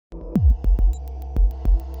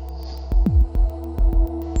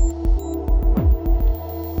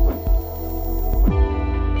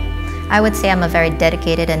I would say I'm a very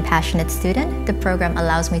dedicated and passionate student. The program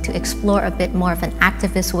allows me to explore a bit more of an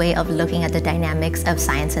activist way of looking at the dynamics of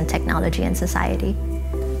science and technology in society.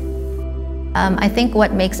 I think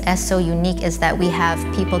what makes S so unique is that we have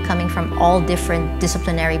people coming from all different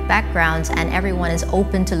disciplinary backgrounds, and everyone is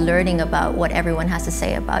open to learning about what everyone has to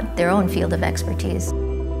say about their own field of expertise.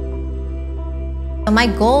 My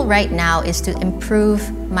goal right now is to improve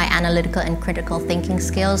my analytical and critical thinking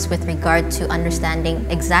skills with regard to understanding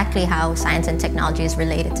exactly how science and technology is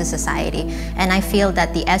related to society. And I feel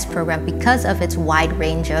that the S program, because of its wide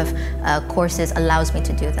range of courses, allows me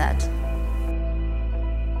to do that.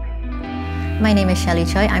 My name is Shelly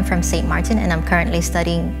Tsui. I'm from St. Maarten, and I'm currently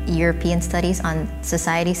studying European Studies on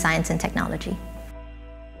Society, Science and Technology.